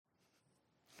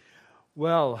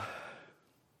Well, a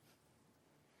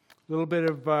little bit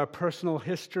of personal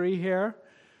history here.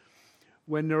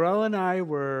 When Norelle and I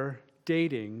were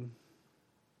dating,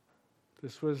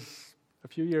 this was a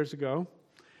few years ago,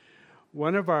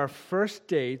 one of our first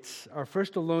dates, our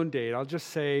first alone date, I'll just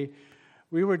say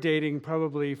we were dating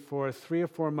probably for 3 or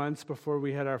 4 months before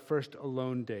we had our first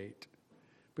alone date,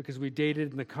 because we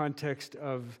dated in the context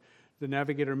of the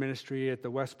Navigator Ministry at the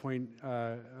West Point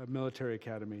Military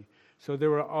Academy. So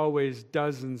there were always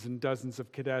dozens and dozens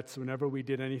of cadets. Whenever we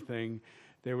did anything,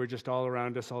 they were just all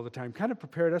around us all the time. Kind of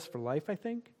prepared us for life, I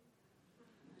think,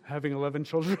 having 11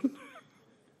 children.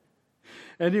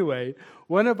 Anyway,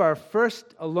 one of our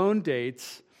first alone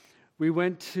dates, we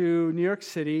went to New York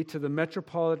City to the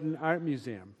Metropolitan Art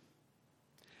Museum.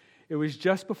 It was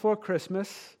just before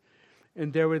Christmas,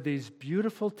 and there were these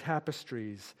beautiful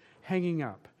tapestries hanging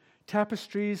up.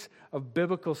 Tapestries of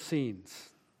biblical scenes.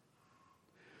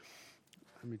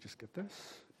 Let me just get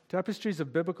this. Tapestries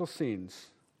of biblical scenes.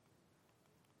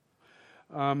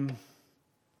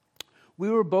 We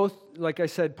were both, like I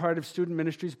said, part of student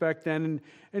ministries back then,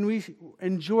 and we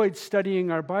enjoyed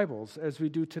studying our Bibles as we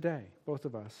do today, both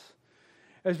of us.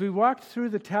 As we walked through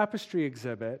the tapestry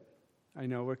exhibit, I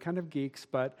know we're kind of geeks,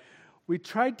 but we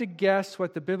tried to guess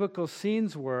what the biblical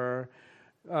scenes were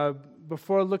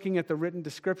before looking at the written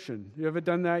description. You ever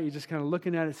done that? You're just kind of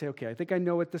looking at it and say, okay, I think I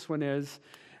know what this one is.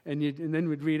 And then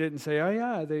we'd read it and say, oh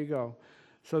yeah, there you go.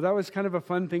 So that was kind of a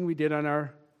fun thing we did on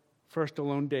our first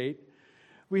alone date.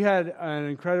 We had an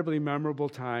incredibly memorable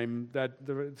time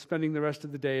spending the rest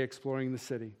of the day exploring the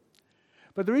city.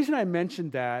 But the reason I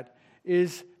mentioned that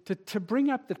is to bring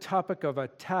up the topic of a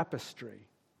tapestry.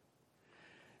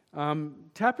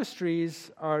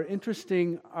 Tapestries are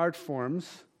interesting art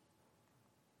forms.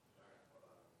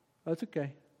 That's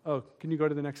okay. Oh, can you go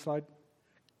to the next slide?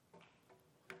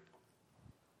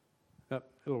 Yep,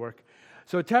 it'll work.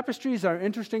 So tapestries are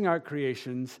interesting art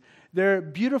creations. They're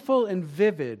beautiful and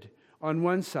vivid on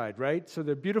one side, right? So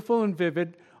they're beautiful and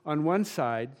vivid on one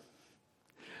side.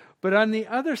 But on the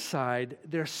other side,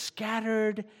 they're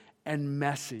scattered and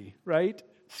messy, right?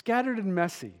 Scattered and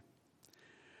messy.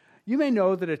 You may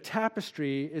know that a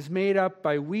tapestry is made up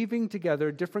by weaving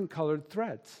together different colored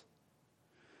threads.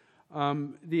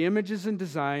 The images and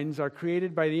designs are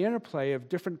created by the interplay of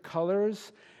different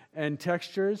colors and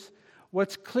textures.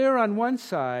 What's clear on one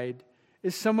side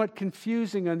is somewhat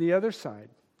confusing on the other side,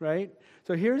 right?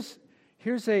 So here's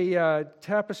a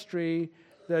tapestry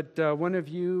that one of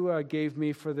you gave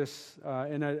me for this,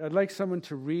 and I'd like someone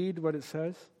to read what it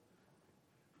says.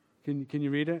 Can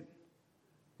you read it?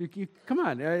 You come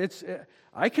on,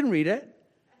 I can read it.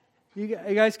 You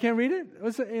guys can't read it?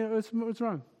 What's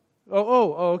wrong?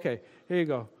 Oh, okay. Here you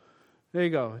go. There you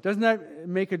go. Doesn't that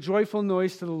make a joyful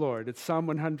noise to the Lord? It's Psalm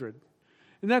 100.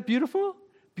 Isn't that beautiful?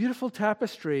 Beautiful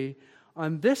tapestry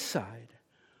on this side.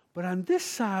 But on this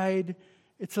side,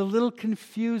 it's a little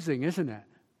confusing, isn't it?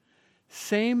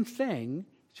 Same thing,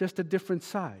 just a different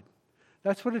side.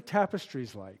 That's what a tapestry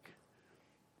is like.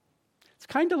 It's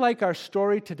kind of like our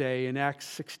story today in Acts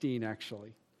 16,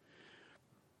 actually.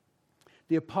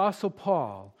 The Apostle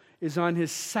Paul is on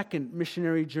his second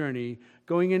missionary journey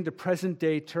going into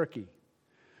present-day Turkey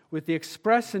with the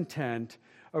express intent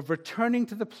of returning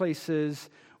to the places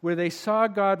where they saw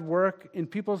God work in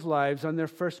people's lives on their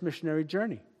first missionary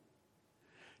journey.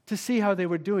 To see how they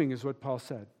were doing is what Paul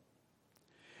said.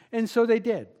 And so they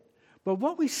did. But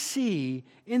what we see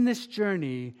in this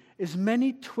journey is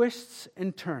many twists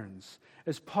and turns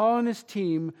as Paul and his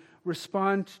team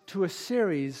respond to a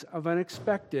series of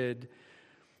unexpected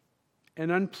and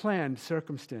unplanned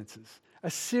circumstances. A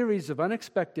series of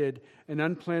unexpected and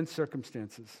unplanned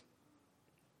circumstances.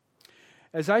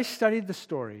 As I studied the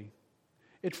story,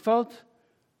 it felt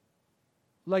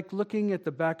like looking at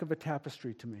the back of a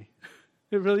tapestry to me.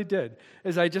 It really did.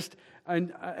 As I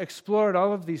explored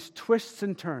all of these twists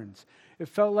and turns, it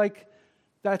felt like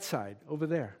that side over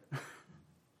there.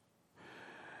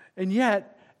 And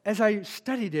yet, as I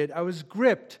studied it, I was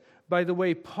gripped by the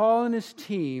way Paul and his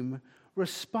team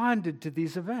responded to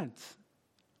these events.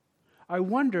 I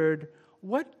wondered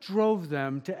what drove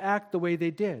them to act the way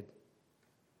they did.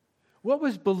 What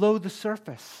was below the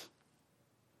surface?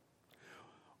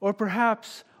 Or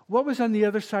perhaps, what was on the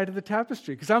other side of the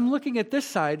tapestry? Because I'm looking at this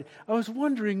side, I was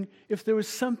wondering if there was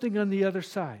something on the other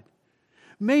side.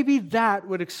 Maybe that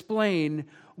would explain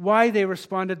why they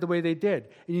responded the way they did.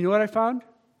 And you know what I found?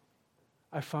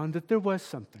 I found that there was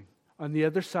something on the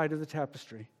other side of the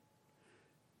tapestry.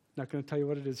 Not going to tell you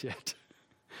what it is yet.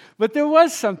 But there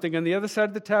was something on the other side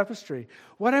of the tapestry.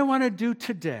 What I want to do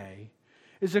today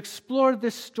is explore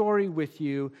this story with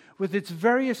you with its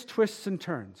various twists and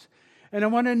turns. And I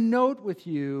want to note with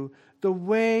you the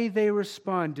way they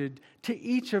responded to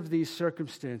each of these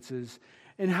circumstances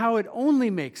and how it only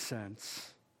makes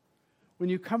sense when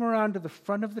you come around to the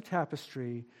front of the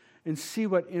tapestry and see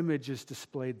what image is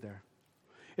displayed there.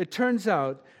 It turns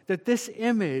out that this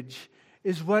image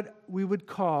is what I would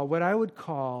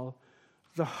call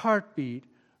the heartbeat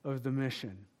of the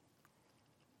mission.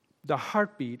 The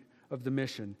heartbeat of the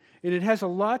mission. And it has a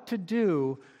lot to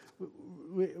do,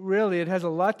 it has a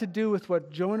lot to do with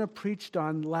what Jonah preached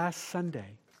on last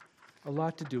Sunday. A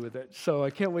lot to do with it. So I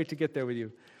can't wait to get there with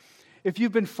you. If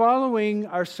you've been following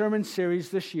our sermon series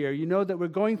this year, you know that we're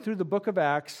going through the book of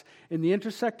Acts in the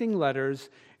intersecting letters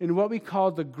in what we call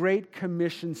the Great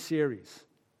Commission series.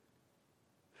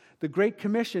 The Great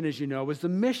Commission, as you know, was the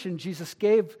mission Jesus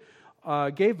gave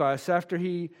us after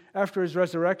his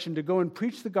resurrection to go and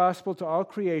preach the gospel to all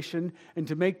creation and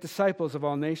to make disciples of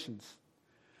all nations.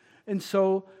 And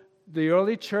so the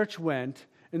early church went,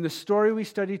 and the story we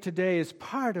study today is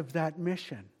part of that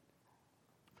mission.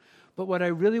 But what I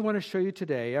really want to show you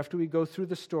today, after we go through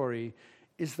the story,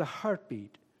 is the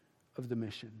heartbeat of the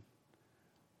mission.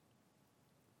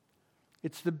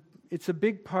 It's a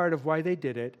big part of why they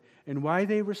did it and why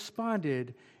they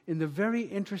responded in the very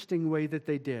interesting way that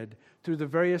they did through the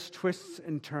various twists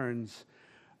and turns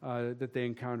that they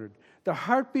encountered. The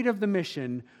heartbeat of the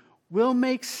mission will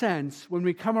make sense when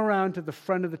we come around to the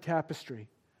front of the tapestry.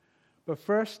 But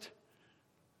first,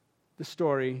 the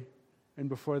story, and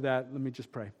before that, let me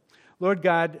just pray. Lord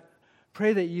God,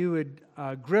 pray that you would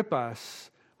grip us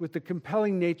with the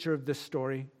compelling nature of this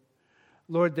story.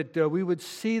 Lord, that we would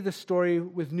see the story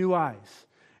with new eyes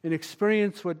and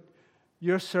experience what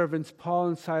your servants, Paul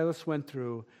and Silas, went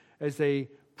through as they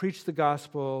preached the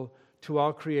gospel to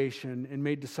all creation and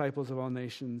made disciples of all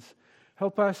nations.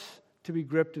 Help us to be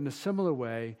gripped in a similar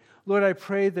way. Lord, I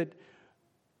pray that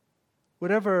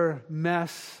whatever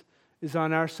mess is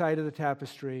on our side of the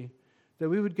tapestry, that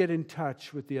we would get in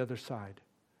touch with the other side,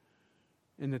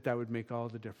 and that would make all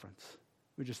the difference.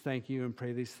 We just thank you and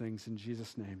pray these things in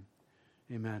Jesus' name.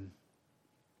 Amen.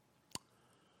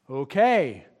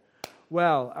 Okay.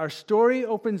 Well, our story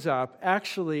opens up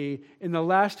actually in the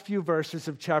last few verses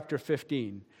of chapter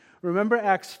 15. Remember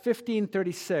Acts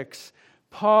 15:36,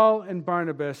 Paul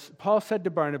said to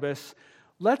Barnabas,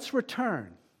 "Let's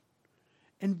return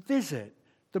and visit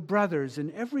the brothers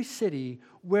in every city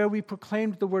where we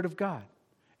proclaimed the word of God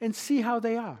and see how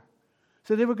they are."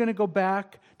 So they were going to go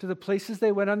back to the places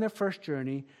they went on their first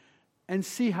journey and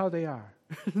see how they are.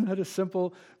 Isn't that a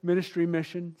simple ministry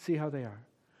mission? See how they are.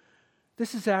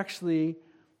 This is actually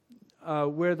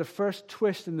where the first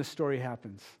twist in the story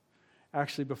happens,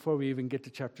 actually before we even get to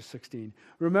chapter 16.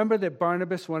 Remember that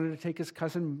Barnabas wanted to take his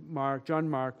cousin Mark, John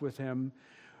Mark, with him,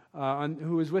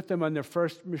 who was with them on their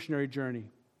first missionary journey,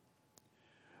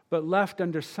 but left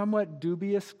under somewhat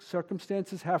dubious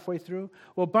circumstances halfway through.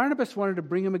 Well, Barnabas wanted to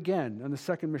bring him again on the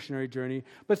second missionary journey,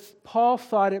 but Paul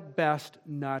thought it best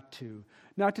not to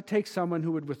take someone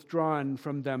who had withdrawn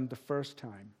from them the first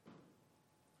time.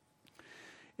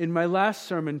 In my last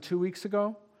sermon 2 weeks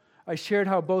ago, I shared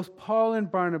how both Paul and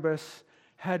Barnabas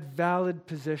had valid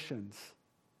positions.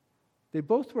 They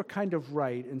both were kind of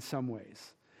right in some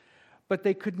ways, but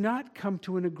they could not come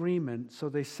to an agreement, so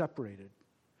they separated.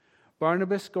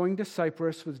 Barnabas going to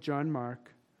Cyprus with John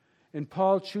Mark, and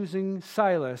Paul choosing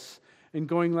Silas and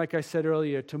going, like I said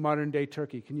earlier, to modern-day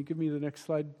Turkey. Can you give me the next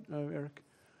slide, Eric?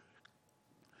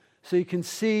 So you can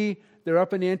see they're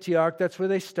up in Antioch. That's where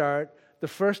they start. The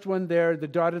first one there, the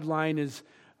dotted line, is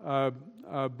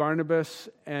Barnabas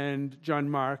and John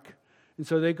Mark. And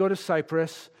so they go to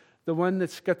Cyprus. The one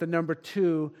that's got the number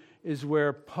 2 is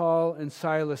where Paul and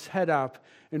Silas head up.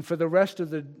 And for the rest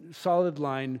of the solid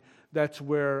line, that's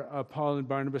where Paul and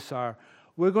Barnabas are.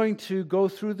 We're going to go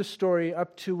through the story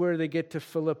up to where they get to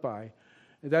Philippi.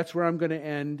 That's where I'm going to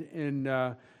end,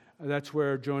 and that's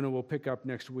where Jonah will pick up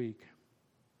next week.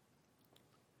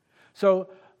 So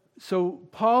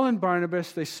Paul and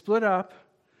Barnabas, they split up.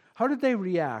 How did they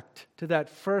react to that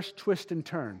first twist and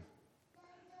turn?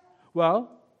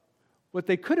 Well, what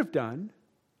they could have done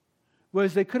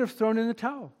was they could have thrown in the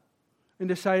towel and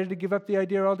decided to give up the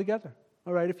idea altogether.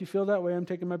 All right, if you feel that way, I'm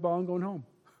taking my ball and going home.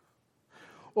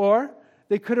 Or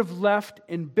they could have left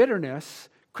in bitterness,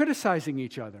 criticizing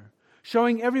each other,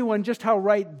 showing everyone just how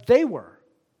right they were.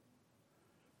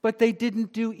 But they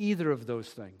didn't do either of those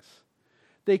things.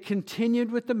 They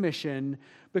continued with the mission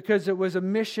because it was a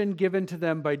mission given to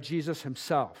them by Jesus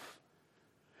himself.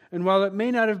 And while it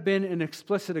may not have been an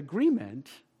explicit agreement,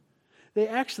 they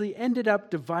actually ended up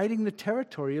dividing the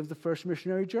territory of the first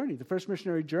missionary journey. The first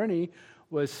missionary journey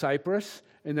was Cyprus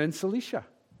and then Cilicia.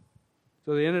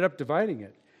 So they ended up dividing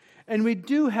it. And we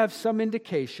do have some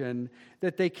indication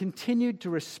that they continued to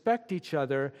respect each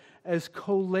other as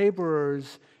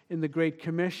co-laborers in the Great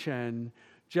Commission,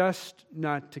 just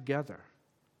not together.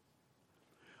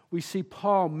 We see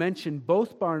Paul mention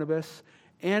both Barnabas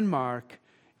and Mark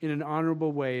in an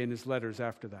honorable way in his letters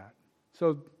after that.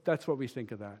 So that's what we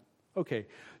think of that. Okay,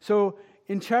 so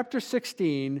in chapter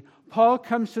 16, Paul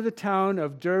comes to the town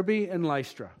of Derbe and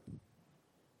Lystra,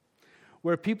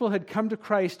 where people had come to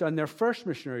Christ on their first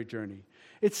missionary journey.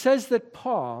 It says that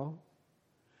Paul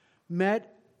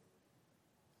met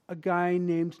a guy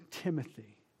named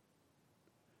Timothy.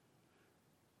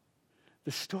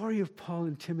 The story of Paul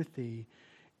and Timothy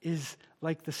is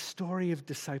like the story of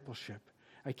discipleship.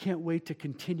 I can't wait to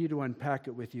continue to unpack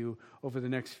it with you over the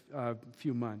next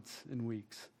few months and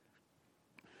weeks.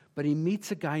 But he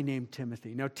meets a guy named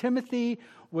Timothy. Now, Timothy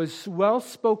was well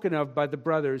spoken of by the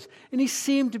brothers, and he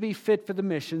seemed to be fit for the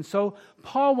mission, so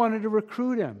Paul wanted to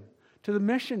recruit him to the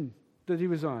mission that he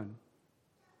was on.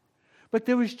 But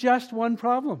there was just one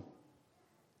problem.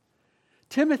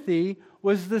 Timothy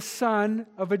was the son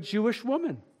of a Jewish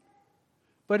woman,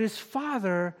 but his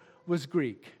father was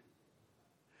Greek.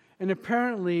 And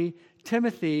apparently,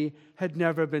 Timothy had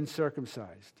never been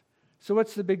circumcised. So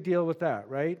what's the big deal with that,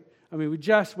 right? I mean, we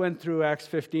just went through Acts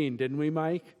 15, didn't we,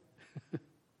 Mike?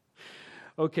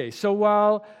 Okay, so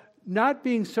while not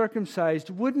being circumcised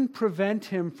wouldn't prevent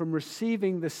him from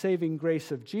receiving the saving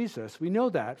grace of Jesus, we know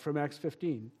that from Acts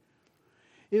 15,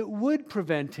 it would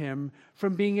prevent him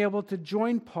from being able to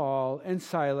join Paul and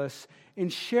Silas in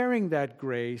sharing that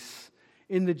grace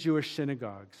in the Jewish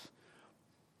synagogues.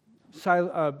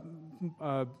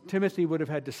 Timothy would have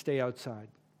had to stay outside.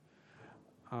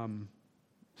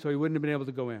 So he wouldn't have been able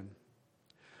to go in.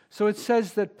 So it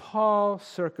says that Paul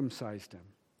circumcised him.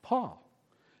 Paul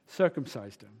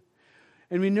circumcised him.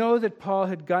 And we know that Paul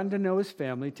had gotten to know his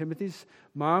family. Timothy's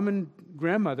mom and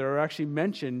grandmother are actually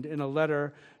mentioned in a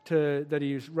letter that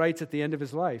he writes at the end of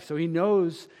his life. So he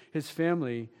knows his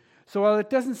family. So while it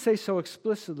doesn't say so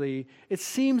explicitly, it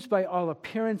seems by all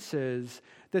appearances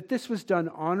that this was done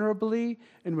honorably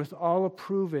and with all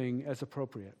approving as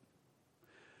appropriate.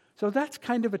 So that's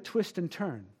kind of a twist and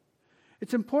turn.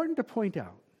 It's important to point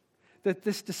out that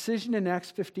this decision in Acts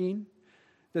 15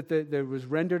 that was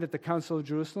rendered at the Council of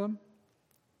Jerusalem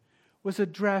was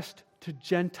addressed to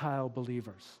Gentile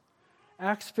believers.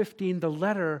 Acts 15, the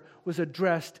letter was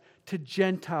addressed to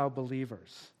Gentile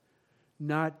believers,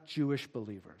 not Jewish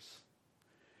believers.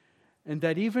 And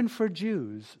that even for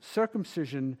Jews,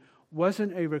 circumcision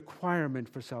wasn't a requirement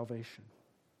for salvation.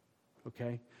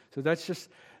 Okay? So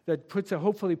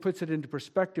hopefully puts it into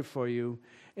perspective for you.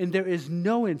 And there is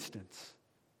no instance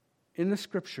in the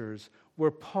Scriptures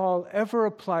where Paul ever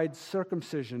applied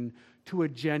circumcision to a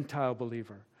Gentile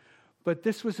believer. But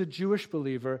this was a Jewish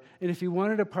believer, and if he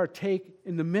wanted to partake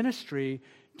in the ministry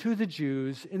to the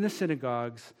Jews in the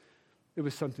synagogues, it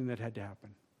was something that had to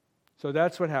happen. So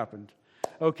that's what happened.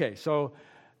 Okay, so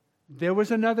there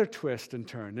was another twist and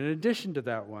turn, in addition to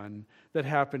that one, that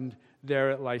happened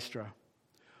there at Lystra.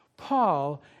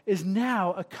 Paul is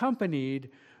now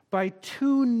accompanied by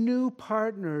two new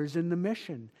partners in the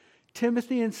mission,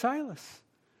 Timothy and Silas.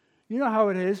 You know how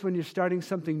it is when you're starting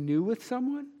something new with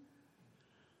someone?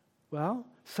 Well,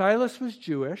 Silas was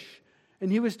Jewish,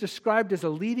 and he was described as a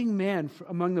leading man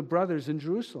among the brothers in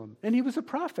Jerusalem, and he was a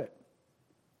prophet.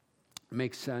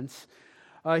 Makes sense.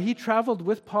 He traveled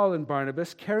with Paul and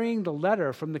Barnabas, carrying the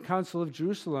letter from the Council of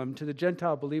Jerusalem to the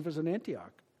Gentile believers in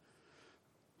Antioch.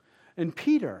 And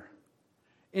Peter,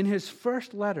 in his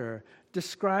first letter,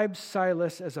 describes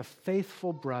Silas as a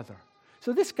faithful brother.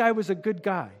 So this guy was a good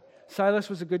guy. Silas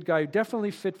was a good guy,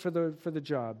 definitely fit for the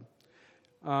job.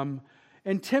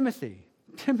 And Timothy,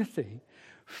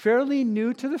 fairly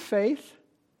new to the faith,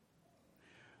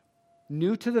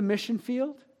 new to the mission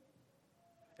field,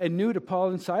 and new to Paul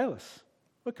and Silas.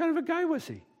 What kind of a guy was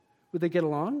he? Would they get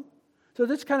along? So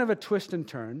that's kind of a twist and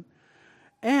turn.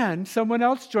 And someone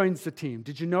else joins the team.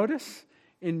 Did you notice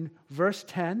in verse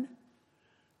 10,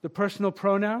 the personal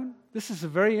pronoun? This is a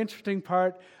very interesting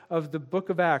part of the book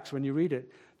of Acts when you read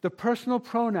it. The personal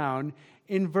pronoun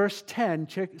in verse 10,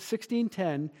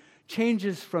 16:10,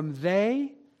 changes from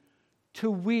they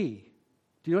to we.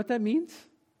 Do you know what that means?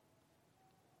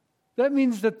 That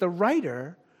means that the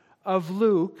writer of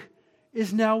Luke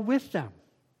is now with them.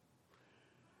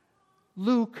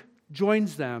 Luke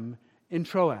joins them in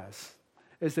Troas.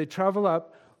 As they travel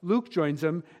up, Luke joins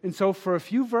them, and so for a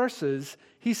few verses,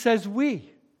 he says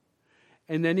we.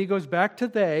 And then he goes back to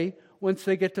they once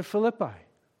they get to Philippi.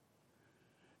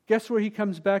 Guess where he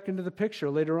comes back into the picture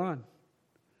later on?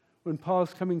 When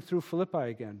Paul's coming through Philippi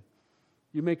again.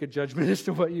 You make a judgment as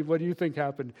to what do you think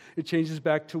happened. It changes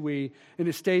back to we, and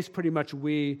it stays pretty much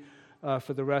we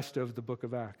for the rest of the book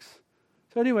of Acts.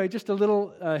 So anyway, just a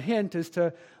little hint as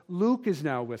to Luke is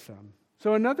now with them.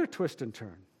 So another twist and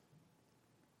turn.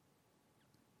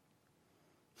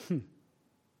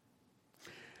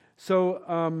 So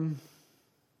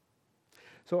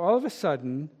all of a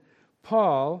sudden,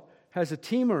 Paul has a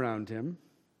team around him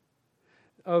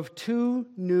of two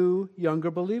new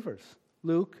younger believers,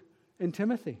 Luke and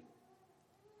Timothy.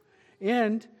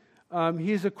 And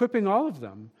he's equipping all of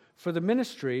them for the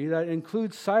ministry that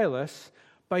includes Silas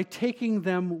by taking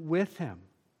them with him.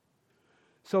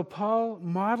 So Paul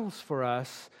models for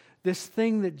us this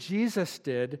thing that Jesus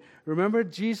did. Remember,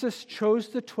 Jesus chose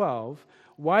the 12.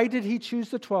 Why did he choose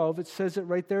the 12? It says it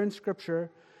right there in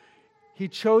Scripture. He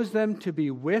chose them to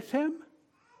be with him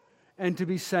and to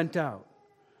be sent out.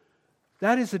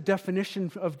 That is a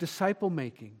definition of disciple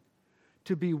making.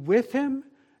 To be with him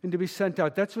and to be sent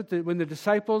out. That's what when the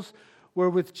disciples were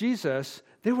with Jesus,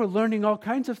 they were learning all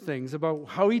kinds of things about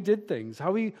how he did things,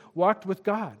 how he walked with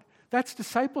God. That's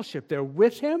discipleship. They're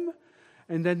with him,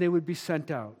 and then they would be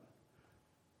sent out.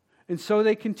 And so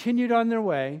they continued on their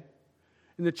way,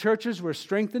 and the churches were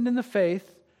strengthened in the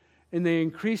faith, and they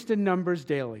increased in numbers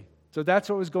daily. So that's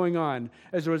what was going on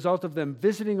as a result of them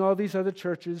visiting all these other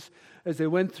churches as they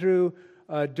went through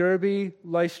Derbe,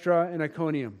 Lystra, and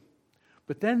Iconium.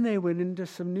 But then they went into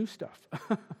some new stuff.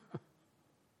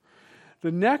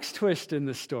 The next twist in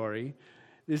the story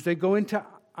is they go into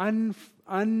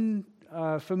unfamiliar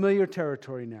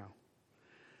territory now.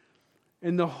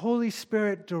 And the Holy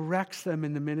Spirit directs them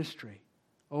in the ministry.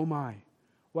 Oh my.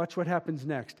 Watch what happens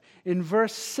next. In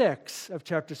verse 6 of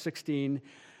chapter 16,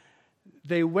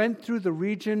 they went through the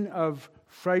region of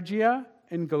Phrygia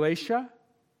and Galatia,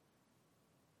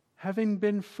 having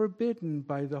been forbidden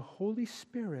by the Holy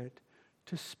Spirit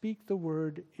to speak the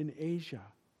word in Asia.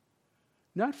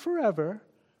 Not forever,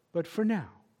 but for now.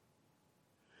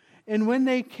 And when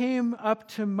they came up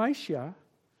to Mysia,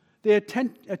 they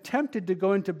attempted to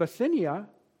go into Bithynia,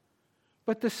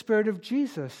 but the Spirit of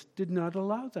Jesus did not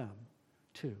allow them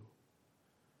to.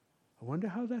 I wonder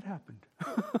how that happened.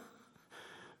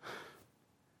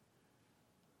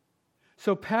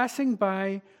 So passing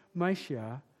by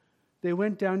Mysia, they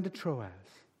went down to Troas.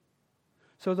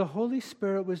 So the Holy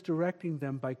Spirit was directing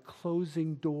them by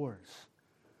closing doors.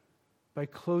 By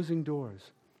closing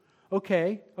doors.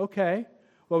 Okay.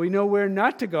 Well, we know where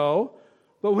not to go,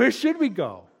 but where should we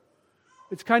go?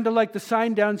 It's kind of like the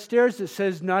sign downstairs that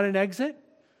says not an exit.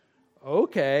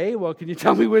 Okay, well, can you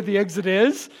tell me where the exit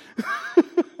is?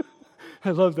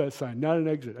 I love that sign, not an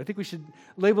exit. I think we should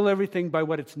label everything by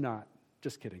what it's not.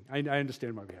 Just kidding. I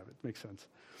understand why we have it. It makes sense.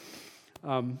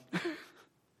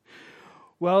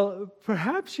 Well,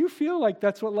 perhaps you feel like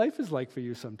that's what life is like for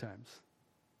you sometimes.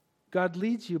 God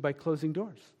leads you by closing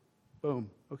doors. Boom.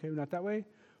 Okay, not that way.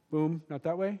 Boom, not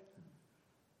that way.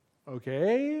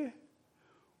 Okay,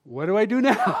 what do I do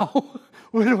now?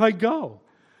 Where do I go?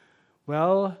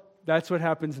 Well, that's what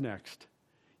happens next.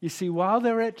 You see, while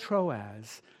they're at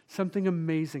Troas, something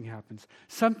amazing happens.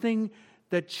 Something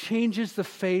that changes the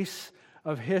face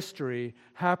of history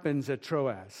happens at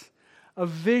Troas. A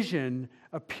vision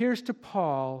appears to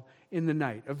Paul in the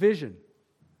night. A vision.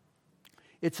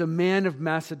 It's a man of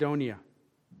Macedonia.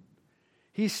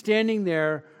 He's standing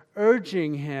there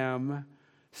urging him,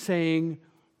 saying,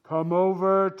 "Come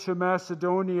over to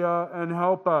Macedonia and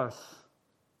help us.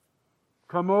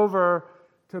 Come over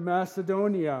to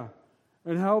Macedonia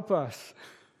and help us."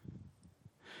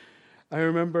 I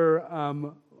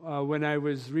remember when I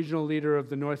was regional leader of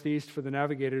the Northeast for the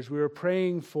Navigators, we were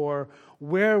praying for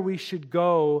where we should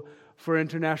go for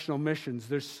international missions.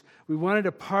 We wanted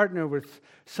to partner with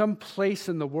some place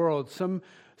in the world, some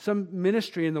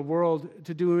ministry in the world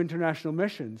to do international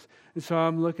missions. And so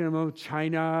I'm looking at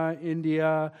China,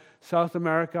 India, South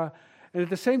America. And at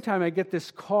the same time, I get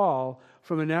this call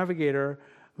from a navigator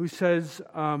who says,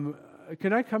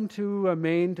 can I come to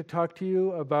Maine to talk to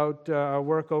you about our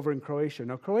work over in Croatia?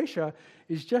 Now, Croatia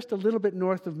is just a little bit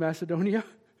north of Macedonia.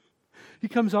 He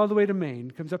comes all the way to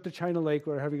Maine, comes up to China Lake.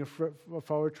 We're having a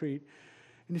fall retreat.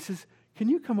 And he says, can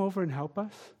you come over and help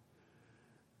us?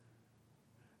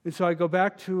 And so I go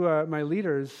back to my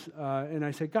leaders and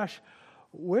I say, gosh,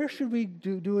 where should we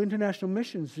do international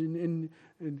missions? And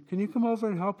can you come over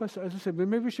and help us? As I said,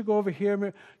 maybe we should go over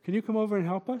here. Can you come over and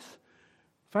help us?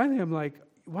 Finally, I'm like,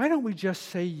 why don't we just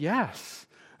say yes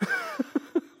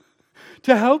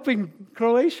to helping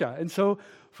Croatia? And so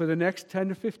for the next 10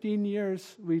 to 15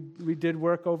 years, we did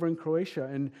work over in Croatia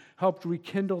and helped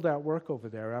rekindle that work over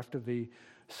there after the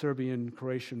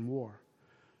Serbian-Croatian War.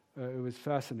 It was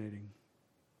fascinating.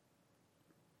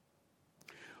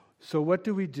 So what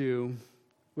do we do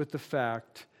with the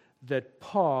fact that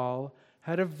Paul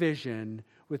had a vision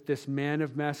with this man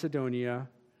of Macedonia,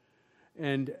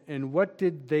 and what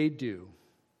did they do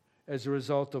as a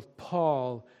result of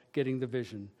Paul getting the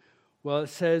vision? Well, it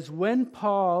says, when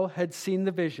Paul had seen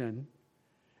the vision,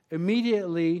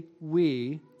 immediately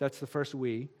we, that's the first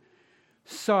we,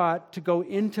 sought to go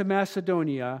into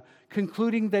Macedonia,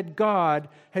 concluding that God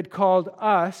had called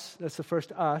us, that's the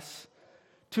first us,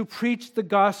 to preach the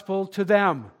gospel to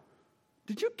them.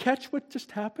 Did you catch what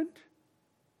just happened?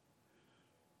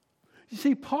 You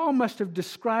see, Paul must have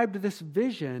described this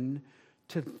vision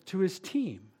to his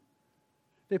team.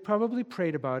 They probably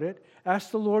prayed about it,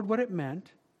 asked the Lord what it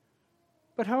meant,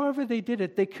 but however they did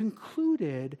it, they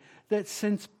concluded that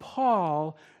since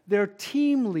Paul, their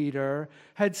team leader,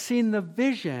 had seen the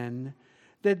vision,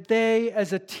 that they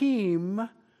as a team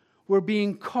were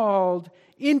being called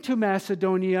into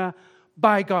Macedonia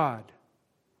by God.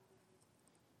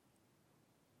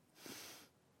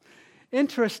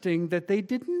 Interesting that they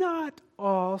did not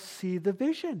all see the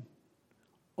vision,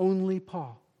 only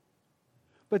Paul.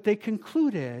 But they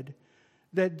concluded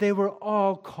that they were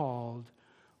all called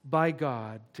by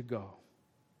God to go.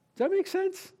 Does that make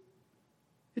sense?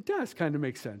 It does kind of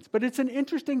make sense. But it's an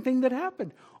interesting thing that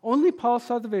happened. Only Paul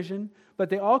saw the vision, but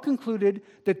they all concluded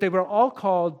that they were all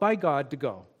called by God to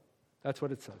go. That's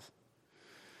what it says.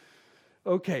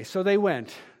 Okay, so they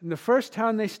went. And the first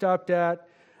town they stopped at,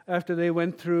 after they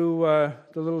went through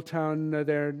the little town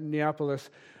there, Neapolis,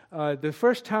 the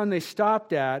first town they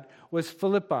stopped at was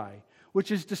Philippi, which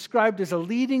is described as a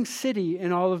leading city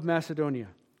in all of Macedonia.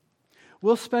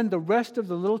 We'll spend the rest of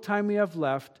the little time we have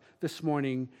left this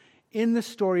morning in the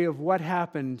story of what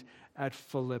happened at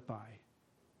Philippi.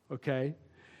 Okay?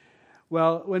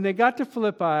 Well, when they got to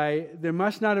Philippi, there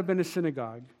must not have been a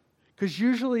synagogue, because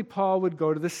usually Paul would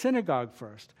go to the synagogue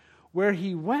first. Where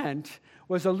he went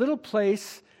was a little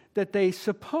place that they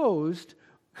supposed,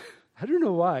 I don't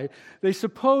know why, they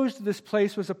supposed this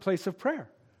place was a place of prayer.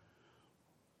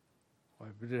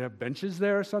 Did it have benches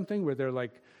there or something? Were there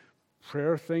like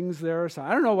prayer things there or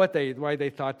something? I don't know why they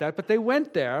thought that, but they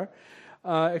went there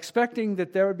expecting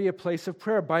that there would be a place of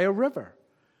prayer by a river.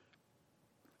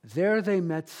 There they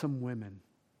met some women.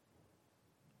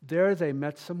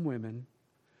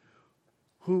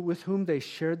 With whom they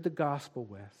shared the gospel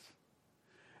with.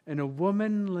 And a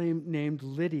woman named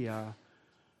Lydia.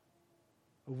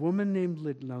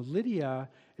 Now Lydia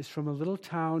is from a little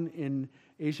town in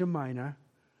Asia Minor.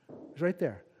 It's right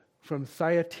there, from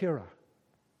Thyatira.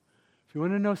 If you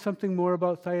want to know something more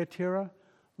about Thyatira,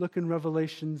 look in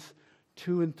Revelations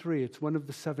 2 and 3. It's one of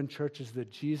the 7 churches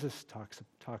that Jesus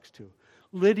talks to.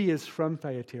 Lydia is from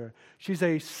Thyatira. She's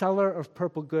a seller of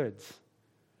purple goods,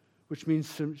 which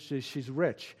means she's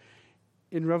rich.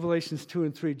 In Revelations 2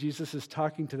 and 3, Jesus is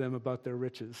talking to them about their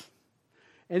riches.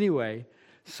 Anyway,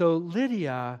 so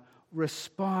Lydia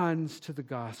responds to the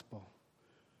gospel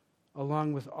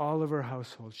along with all of her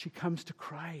household. She comes to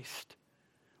Christ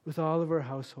with all of her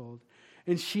household.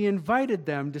 And she invited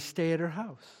them to stay at her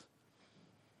house.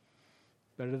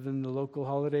 Better than the local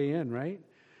Holiday Inn, right?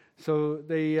 So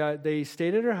they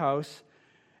stayed at her house,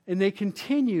 and they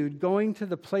continued going to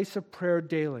the place of prayer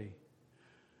daily.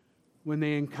 When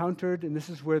they encountered, and this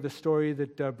is where the story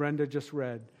that Brenda just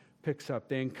read picks up,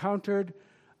 they encountered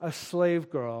a slave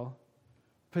girl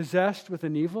possessed with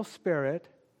an evil spirit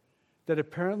that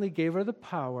apparently gave her the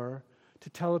power to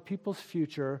tell a people's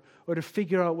future or to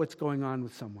figure out what's going on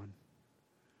with someone.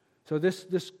 So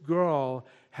this girl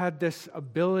had this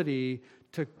ability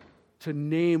to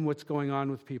name what's going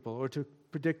on with people or to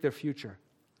predict their future.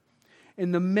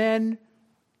 And the men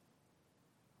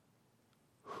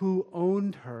who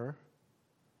owned her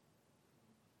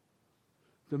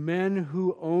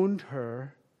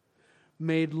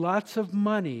made lots of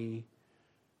money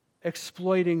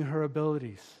exploiting her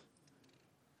abilities.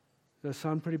 Does that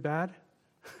sound pretty bad?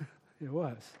 It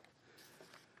was.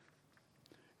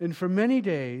 And for many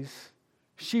days,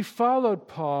 she followed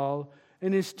Paul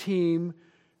and his team,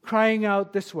 crying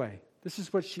out this way. This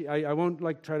is what I won't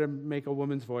try to make a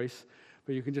woman's voice,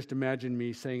 but you can just imagine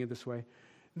me saying it this way.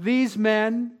 These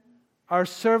men are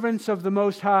servants of the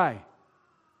Most High,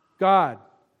 God,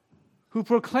 who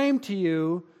proclaim to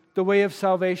you the way of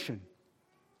salvation.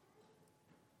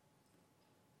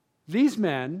 These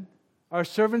men are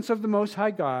servants of the Most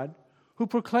High God, who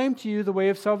proclaim to you the way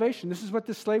of salvation. This is what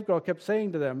the slave girl kept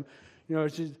saying to them. You know,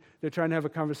 they're trying to have a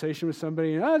conversation with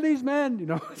somebody, and, these men,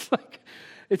 it's like,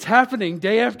 it's happening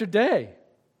day after day.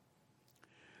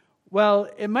 Well,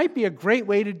 it might be a great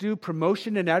way to do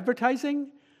promotion and advertising,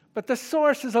 but the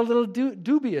source is a little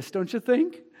dubious, don't you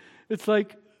think? It's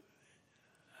like,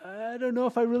 I don't know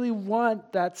if I really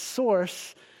want that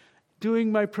source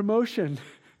doing my promotion.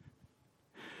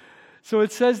 So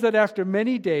it says that after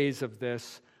many days of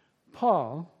this,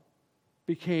 Paul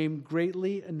became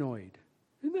greatly annoyed.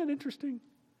 Isn't that interesting?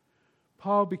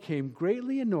 Paul became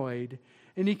greatly annoyed,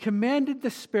 and he commanded the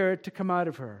spirit to come out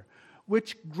of her,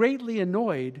 which greatly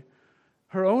annoyed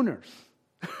her owners,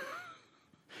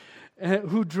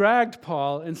 who dragged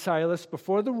Paul and Silas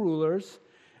before the rulers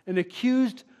and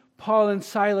accused Paul and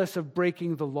Silas of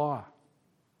breaking the law.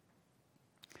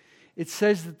 It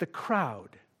says that the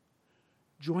crowd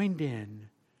joined in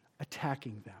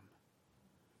attacking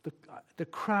them. The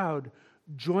crowd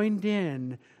joined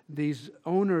in these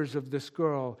owners of this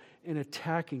girl in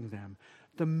attacking them.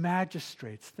 The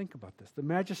magistrates, think about this, the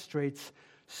magistrates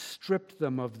stripped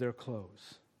them of their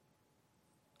clothes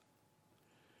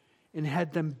and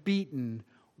had them beaten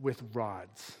with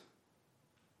rods.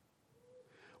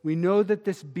 We know that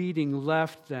this beating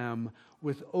left them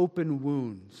with open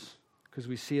wounds, because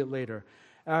we see it later,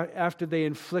 after they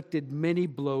inflicted many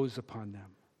blows upon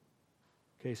them.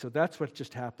 Okay, so that's what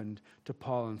just happened to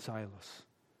Paul and Silas.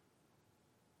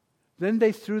 Then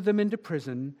they threw them into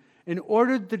prison and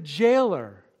ordered the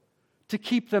jailer to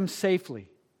keep them safely.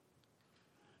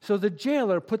 So the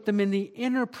jailer put them in the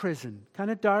inner prison,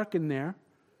 kind of dark in there,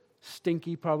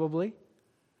 stinky probably,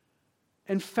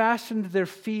 and fastened their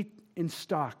feet in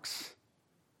stocks.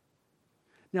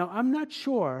 Now, I'm not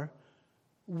sure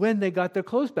when they got their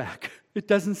clothes back. It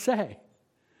doesn't say.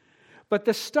 But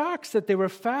the stocks that they were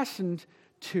fastened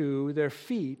to their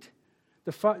feet,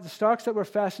 the stocks that were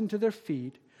fastened to their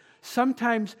feet,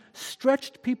 sometimes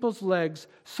stretched people's legs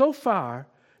so far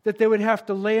that they would have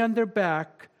to lay on their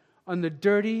back on the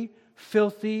dirty,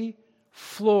 filthy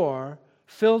floor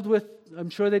filled with, I'm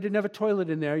sure they didn't have a toilet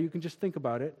in there, you can just think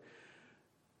about it,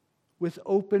 with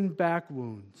open back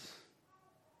wounds.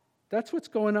 That's what's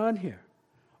going on here.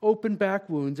 Open back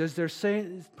wounds, as they're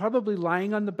saying, probably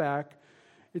lying on the back.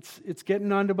 It's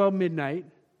getting on to about midnight,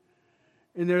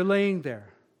 and they're laying there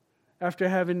after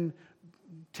having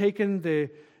taken the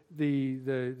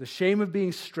shame of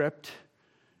being stripped,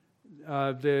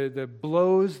 the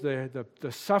blows, the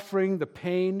suffering, the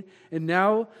pain, and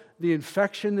now the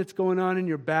infection that's going on in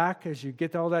your back as you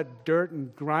get all that dirt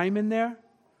and grime in there.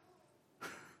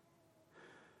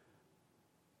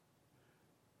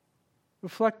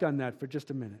 Reflect on that for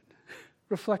just a minute.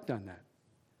 Reflect on that.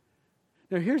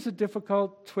 Now, here's a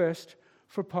difficult twist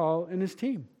for Paul and his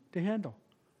team to handle.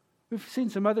 We've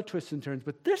seen some other twists and turns,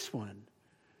 but this one,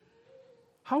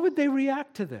 how would they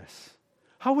react to this?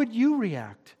 How would you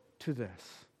react to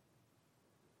this?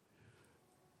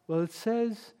 Well, it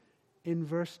says in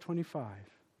verse 25,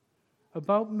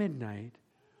 about midnight,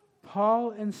 Paul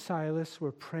and Silas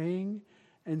were praying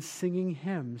and singing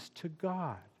hymns to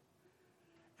God,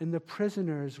 and the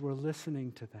prisoners were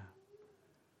listening to them.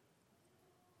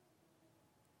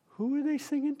 Who were they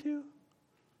singing to?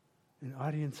 An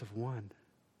audience of one.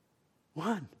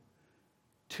 One.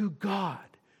 To God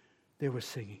they were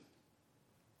singing.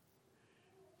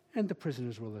 And the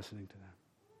prisoners were listening to them.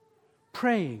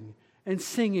 Praying and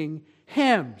singing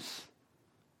hymns.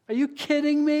 Are you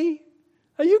kidding me?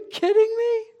 Are you kidding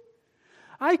me?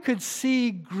 I could see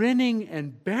grinning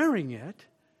and bearing it,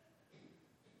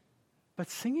 but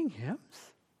singing hymns?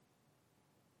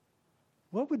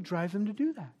 What would drive them to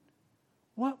do that?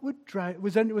 What would drive...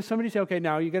 Was somebody say, okay,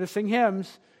 now you got to sing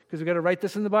hymns because we've got to write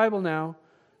this in the Bible now,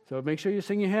 so make sure you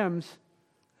sing your hymns.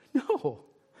 No.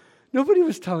 Nobody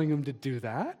was telling them to do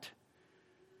that.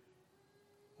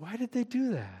 Why did they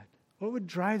do that? What would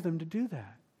drive them to do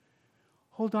that?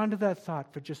 Hold on to that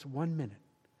thought for just 1 minute.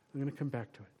 I'm going to come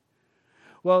back to it.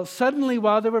 Well, suddenly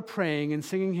while they were praying and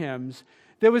singing hymns,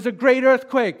 there was a great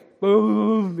earthquake.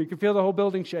 Boom! You could feel the whole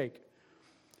building shake.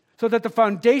 So that the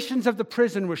foundations of the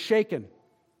prison were shaken.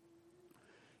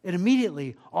 And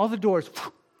immediately, all the doors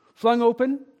flung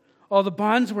open, all the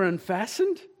bonds were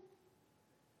unfastened.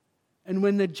 And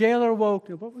when the jailer woke,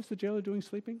 what was the jailer doing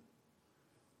sleeping?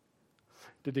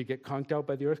 Did he get conked out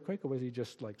by the earthquake, or was he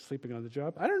just like sleeping on the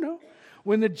job? I don't know.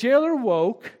 When the jailer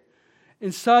woke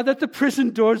and saw that the prison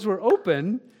doors were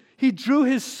open, he drew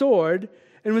his sword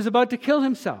and was about to kill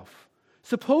himself,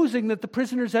 supposing that the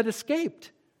prisoners had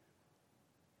escaped.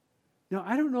 Now,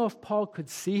 I don't know if Paul could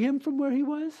see him from where he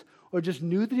was or just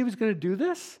knew that he was going to do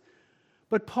this,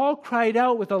 but Paul cried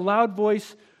out with a loud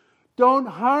voice, "Don't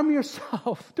harm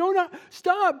yourself.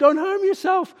 Stop. Don't harm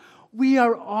yourself. We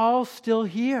are all still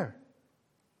here."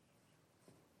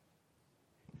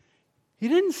 He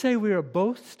didn't say we are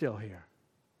both still here.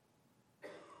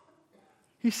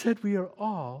 He said we are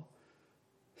all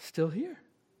still here.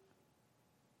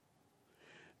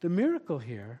 The miracle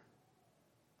here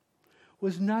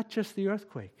was not just the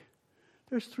earthquake.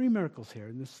 There's 3 miracles here.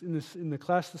 In the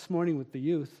class this morning with the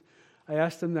youth, I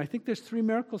asked them, I think there's 3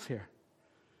 miracles here.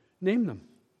 Name them.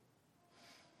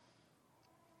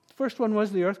 The first one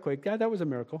was the earthquake. Yeah, that was a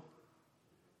miracle.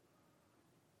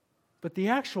 But the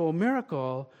actual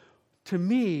miracle, to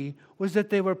me, was that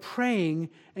they were praying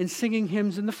and singing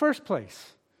hymns in the first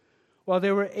place, while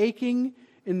they were aching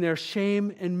in their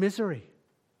shame and misery,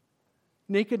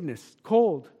 nakedness,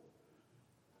 cold.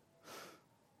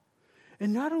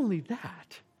 And not only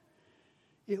that,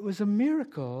 it was a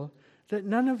miracle that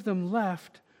none of them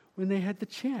left when they had the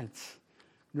chance.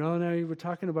 Noelle and I were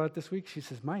talking about it this week. She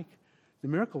says, Mike, the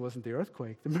miracle wasn't the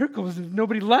earthquake. The miracle was that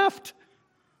nobody left.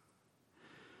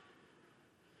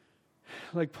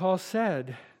 Like Paul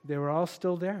said, they were all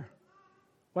still there.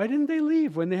 Why didn't they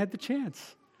leave when they had the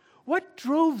chance? What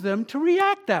drove them to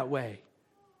react that way?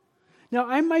 Now,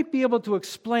 I might be able to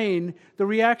explain the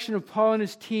reaction of Paul and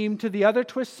his team to the other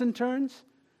twists and turns,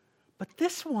 but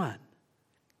this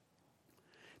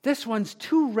one's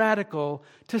too radical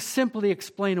to simply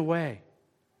explain away.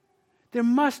 There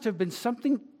must have been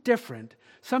something different,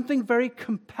 something very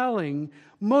compelling,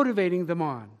 motivating them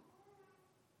on.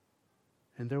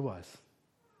 And there was.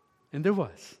 And there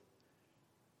was.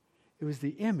 It was the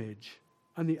image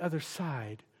on the other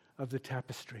side of the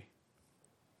tapestry.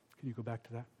 Can you go back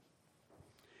to that?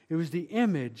 It was the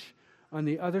image on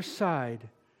the other side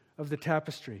of the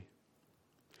tapestry.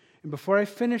 And before I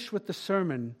finish with the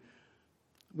sermon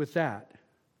with that,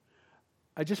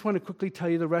 I just want to quickly tell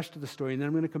you the rest of the story, and then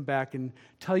I'm going to come back and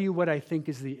tell you what I think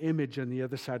is the image on the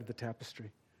other side of the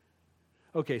tapestry.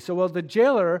 Okay, so while the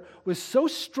jailer was so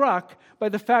struck by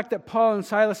the fact that Paul and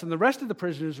Silas and the rest of the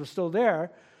prisoners were still there,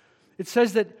 it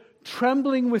says that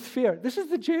trembling with fear, this is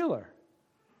the jailer.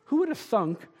 Who would have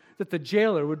thunk that the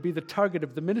jailer would be the target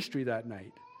of the ministry that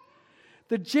night?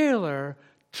 The jailer,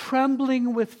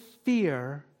 trembling with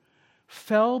fear,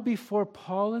 fell before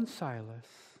Paul and Silas,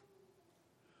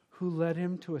 who led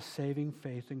him to a saving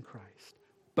faith in Christ.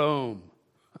 Boom.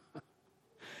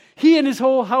 He and his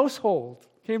whole household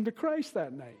came to Christ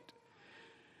that night.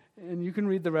 And you can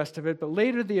read the rest of it, but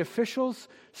later the officials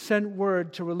sent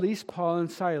word to release Paul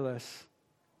and Silas,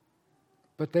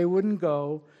 but they wouldn't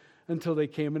go until they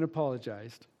came and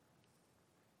apologized.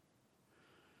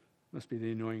 Must be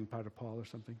the annoying part of Paul or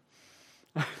something.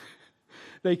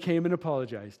 They came and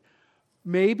apologized.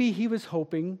 Maybe he was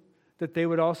hoping that they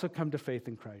would also come to faith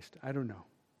in Christ. I don't know.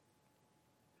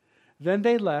 Then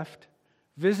they left,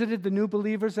 visited the new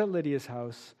believers at Lydia's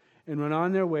house, and went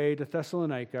on their way to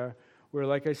Thessalonica, where,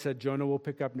 like I said, Jonah will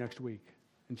pick up next week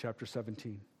in chapter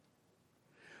 17.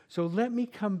 So let me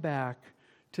come back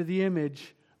to the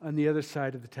image on the other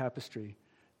side of the tapestry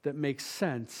that makes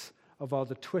sense of all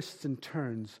the twists and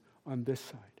turns on this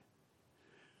side.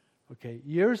 Okay,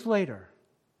 years later,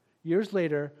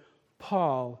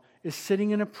 Paul is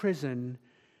sitting in a prison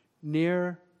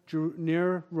near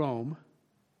Rome,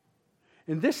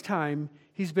 and this time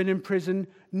he's been in prison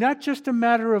not just a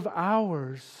matter of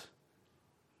hours,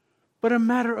 but a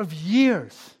matter of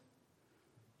years.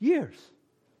 Years.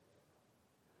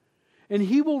 And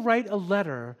he will write a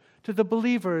letter to the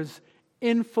believers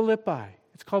in Philippi.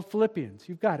 It's called Philippians.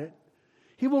 You've got it.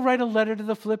 He will write a letter to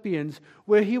the Philippians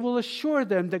where he will assure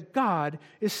them that God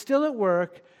is still at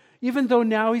work, even though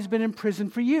now he's been in prison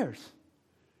for years.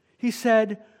 He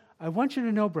said, I want you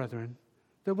to know, brethren,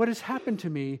 that what has happened to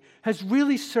me has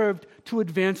really served to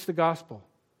advance the gospel.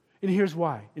 And here's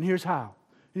why, and here's how.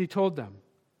 And he told them.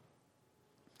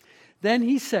 Then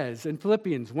he says in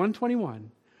Philippians 1:21,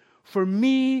 for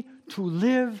me to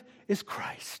live is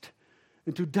Christ,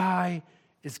 and to die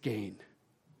is gain.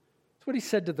 That's what he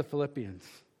said to the Philippians.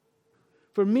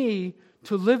 For me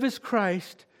to live is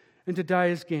Christ, and to die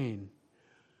is gain.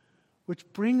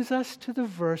 Which brings us to the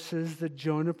verses that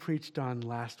Jonah preached on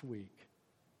last week.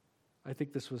 I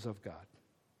think this was of God.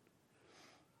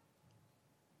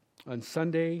 On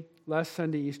Sunday, last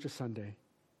Sunday, Easter Sunday,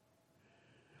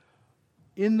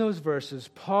 in those verses,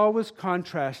 Paul was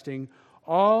contrasting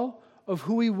all of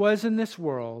who he was in this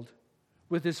world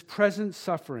with his present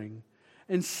suffering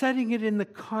and setting it in the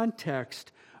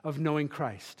context of knowing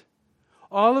Christ.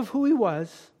 All of who he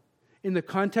was in the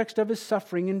context of his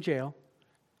suffering in jail,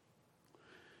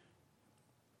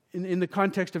 in the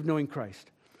context of knowing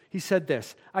Christ. He said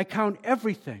this, I count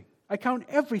everything,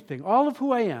 all of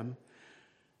who I am,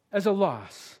 as a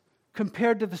loss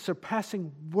compared to the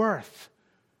surpassing worth,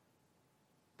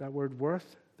 that word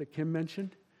worth that Kim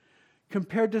mentioned,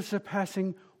 compared to the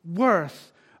surpassing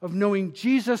worth of knowing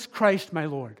Jesus Christ my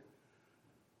Lord.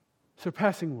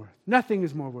 Surpassing worth. Nothing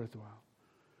is more worthwhile.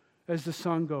 As the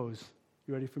song goes,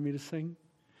 you ready for me to sing?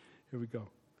 Here we go.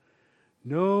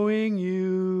 Knowing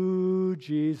you,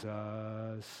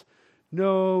 Jesus,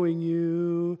 knowing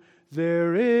you,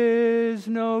 there is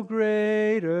no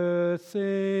greater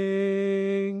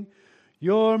thing.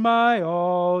 You're my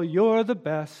all, you're the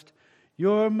best.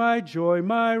 You're my joy,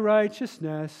 my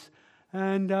righteousness,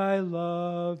 and I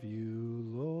love you,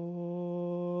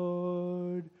 Lord.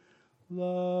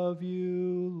 Love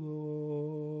you,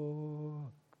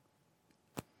 Lord.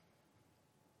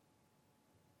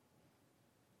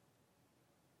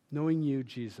 Knowing you,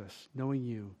 Jesus, knowing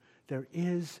you, there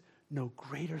is no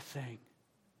greater thing.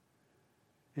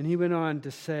 And he went on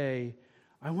to say,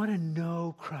 I want to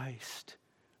know Christ.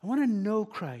 I want to know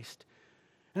Christ.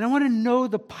 And I want to know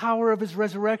the power of his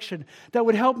resurrection that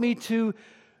would help me to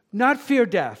not fear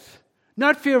death,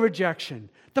 not fear rejection.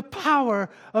 The power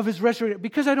of his resurrection.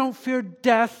 Because I don't fear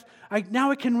death,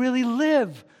 now I can really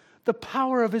live. The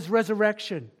power of his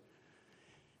resurrection.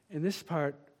 And this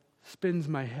part spins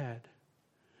my head.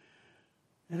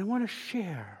 And I want to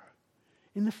share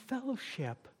in the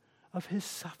fellowship of his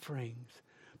sufferings,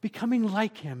 becoming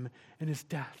like him in his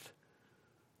death.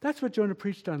 That's what Jonah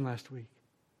preached on last week.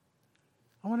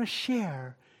 I want to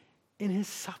share in his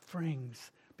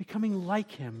sufferings, becoming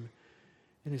like him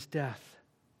in his death.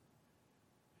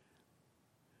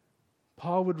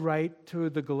 Paul would write to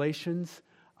the Galatians,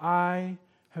 I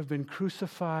have been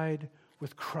crucified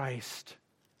with Christ.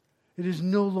 It is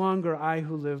no longer I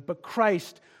who live, but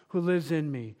Christ who lives in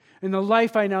me. In the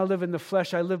life I now live in the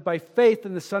flesh, I live by faith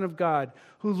in the Son of God,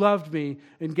 who loved me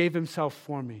and gave himself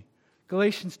for me.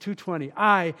 Galatians 2:20,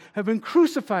 I have been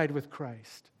crucified with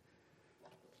Christ.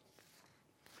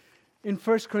 In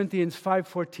 1 Corinthians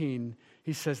 5:14,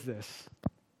 he says this,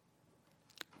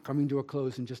 coming to a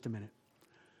close in just a minute.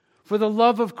 For the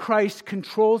love of Christ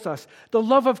controls us. The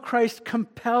love of Christ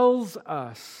compels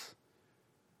us.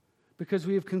 Because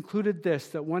we have concluded this,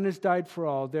 that one has died for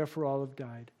all, therefore all have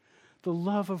died. The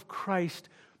love of Christ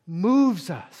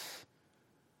moves us.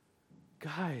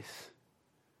 Guys,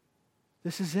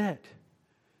 this is it.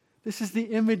 This is the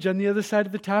image on the other side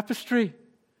of the tapestry.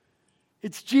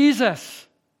 It's Jesus.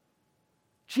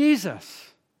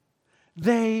 Jesus.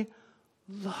 They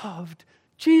loved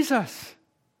Jesus.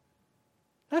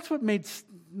 That's what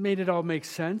made it all make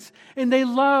sense. And they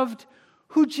loved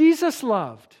who Jesus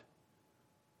loved.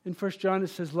 In 1 John it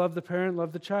says, love the parent,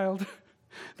 love the child.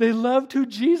 They loved who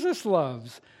Jesus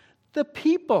loves, the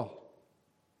people.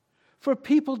 For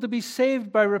people to be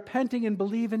saved by repenting and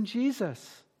believe in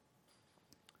Jesus.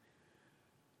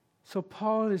 So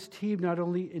Paul and his team not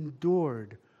only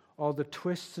endured all the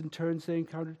twists and turns they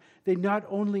encountered, they not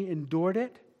only endured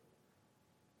it,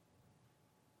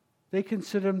 they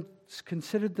considered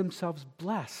themselves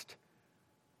blessed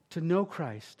to know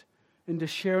Christ and to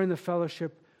share in the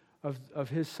fellowship of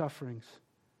his sufferings,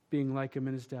 being like him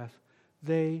in his death.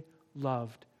 They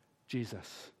loved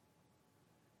Jesus.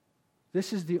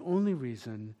 This is the only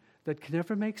reason that can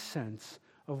ever make sense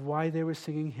of why they were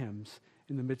singing hymns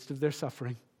in the midst of their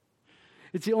suffering.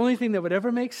 It's the only thing that would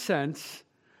ever make sense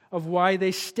of why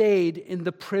they stayed in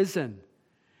the prison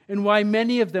and why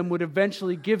many of them would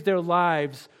eventually give their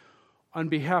lives on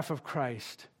behalf of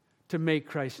Christ to make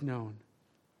Christ known.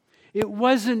 It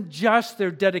wasn't just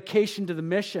their dedication to the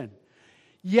mission.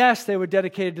 Yes, they were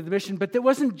dedicated to the mission, but it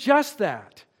wasn't just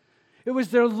that. It was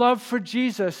their love for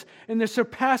Jesus and the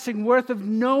surpassing worth of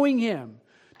knowing him,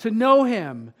 to know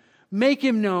him, make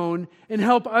him known, and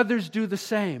help others do the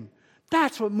same.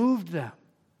 That's what moved them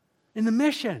in the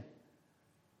mission.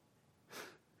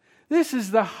 This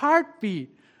is the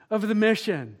heartbeat of the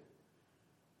mission.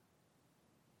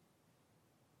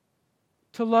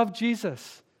 To love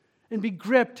Jesus and be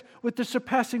gripped with the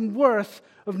surpassing worth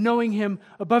of knowing him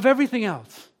above everything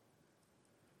else.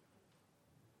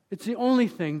 It's the only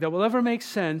thing that will ever make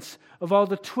sense of all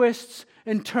the twists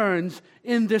and turns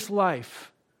in this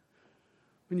life.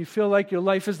 When you feel like your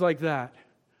life is like that.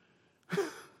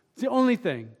 It's the only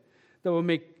thing that will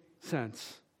make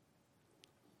sense.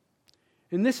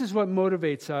 And this is what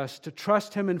motivates us to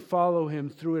trust him and follow him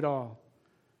through it all.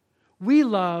 We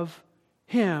love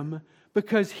him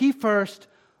because he first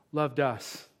loved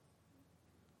us.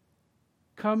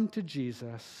 Come to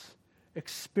Jesus.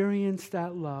 Experience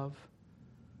that love.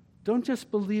 Don't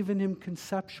just believe in him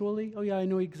conceptually. Oh yeah, I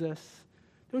know he exists.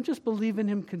 Don't just believe in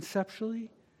him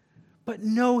conceptually, but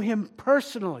know him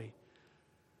personally.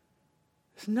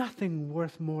 There's nothing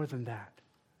worth more than that.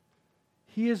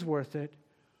 He is worth it,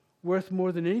 worth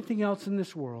more than anything else in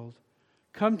this world.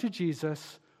 Come to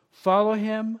Jesus, follow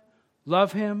him,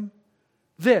 love him.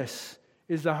 This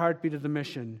is the heartbeat of the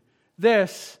mission.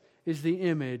 This is the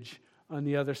image on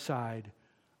the other side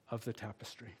of the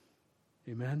tapestry.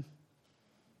 Amen?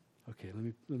 Okay,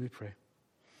 let me pray.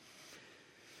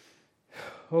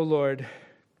 Oh Lord,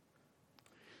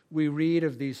 we read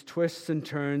of these twists and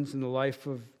turns in the life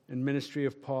and ministry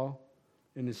of Paul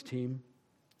and his team,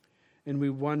 and we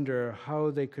wonder how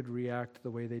they could react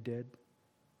the way they did.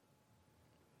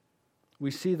 We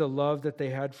see the love that they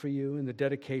had for you and the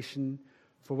dedication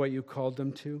for what you called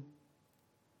them to.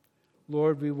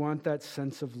 Lord, we want that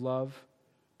sense of love,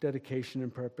 dedication,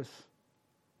 and purpose.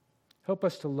 Help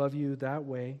us to love you that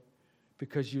way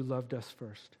because you loved us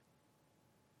first.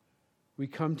 We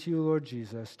come to you, Lord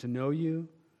Jesus, to know you,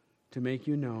 to make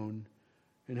you known,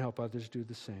 and help others do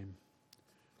the same.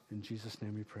 In Jesus'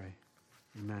 name we pray.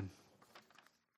 Amen.